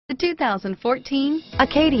The 2014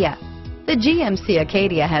 Acadia. The GMC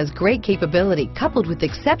Acadia has great capability coupled with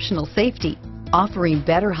exceptional safety, offering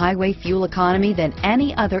better highway fuel economy than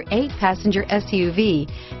any other 8-passenger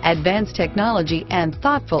SUV, advanced technology, and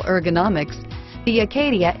thoughtful ergonomics. The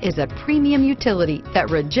Acadia is a premium utility that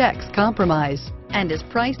rejects compromise and is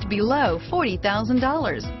priced below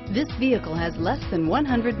 $40,000. This vehicle has less than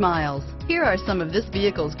 100 miles. Here are some of this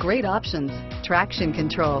vehicle's great options: traction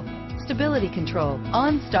control, stability control,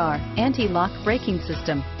 OnStar, anti-lock braking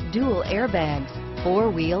system, dual airbags,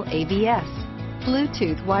 4-wheel ABS,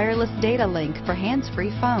 Bluetooth wireless data link for hands-free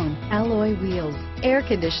phone, alloy wheels, air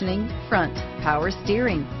conditioning, front, power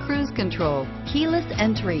steering, cruise control, keyless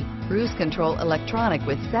entry, cruise control electronic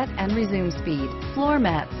with set and resume speed, floor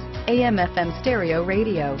mats, AM/FM stereo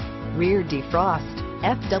radio, rear defrost,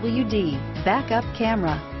 FWD, backup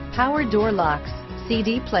camera, power door locks,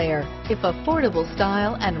 CD player. If affordable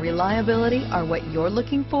style and reliability are what you're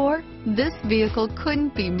looking for, this vehicle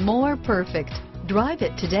couldn't be more perfect. Drive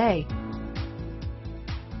it today.